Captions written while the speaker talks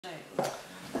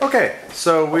Okay,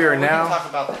 so we are now. We can talk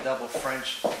about the double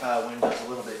French windows a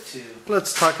little bit too.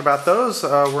 Let's talk about those.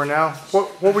 We're now.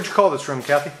 What would you call this room,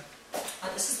 Kathy?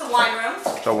 This is the wine room.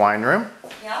 The wine room.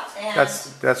 Yeah, and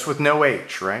that's with no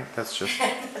H, right? That's just.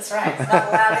 that's right. It's not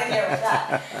allowed in here with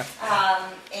that.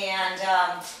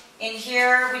 In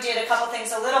here we did a couple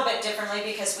things a little bit differently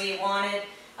because we wanted.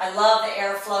 I love the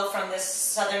airflow from this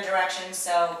southern direction,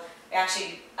 so we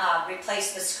actually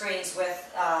replaced the screens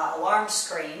with alarm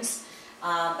screens.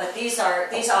 But these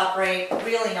operate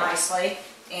really nicely,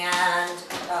 and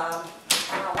I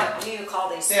don't know, what do you call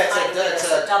these? Yeah,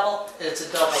 it's a double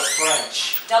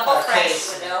French. Double French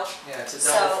casement. window. Yeah, it's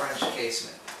a double French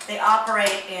casement. They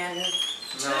operate in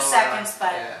 2 seconds,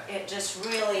 but it just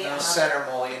really no center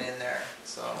mullion in there,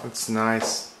 so it's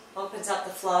nice. Opens up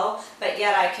the flow. But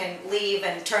yet I can leave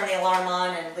and turn the alarm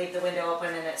on and leave the window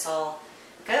open, and it's all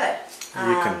good.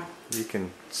 You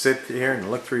can sit here and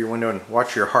look through your window and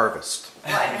watch your harvest.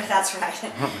 Right, that's right.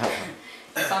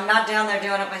 If I'm not down there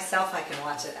doing it myself, I can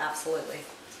watch it, absolutely.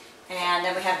 And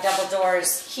then we have double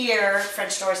doors here,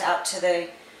 French doors out to the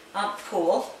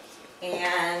pool,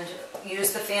 and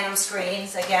use the phantom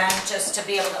screens, again, just to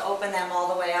be able to open them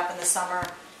all the way up in the summer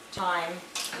time.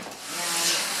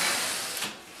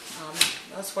 And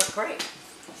those work great.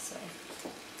 So.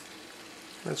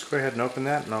 Let's go ahead and open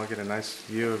that, and I'll get a nice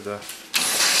view of the...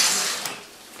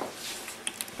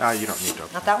 you don't need to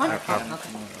open. Not that one?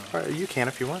 Okay. You can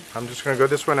if you want. I'm just going to go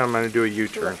this way, and I'm going to do a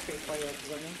U-turn.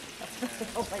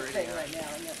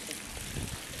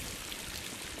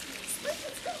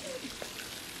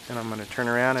 And I'm going to turn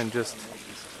around and just...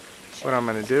 What I'm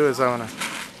going to do is I want to...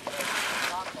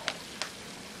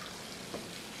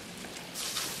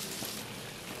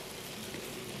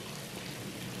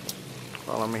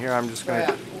 While I'm here, I'm just going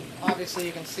to... Obviously,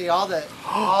 you can see all the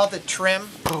trim.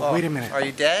 Oh, wait a minute. Are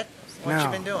you dead? What you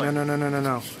been doing?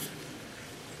 No.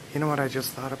 You know what I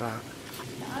just thought about?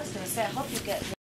 I was going to say, I hope you get...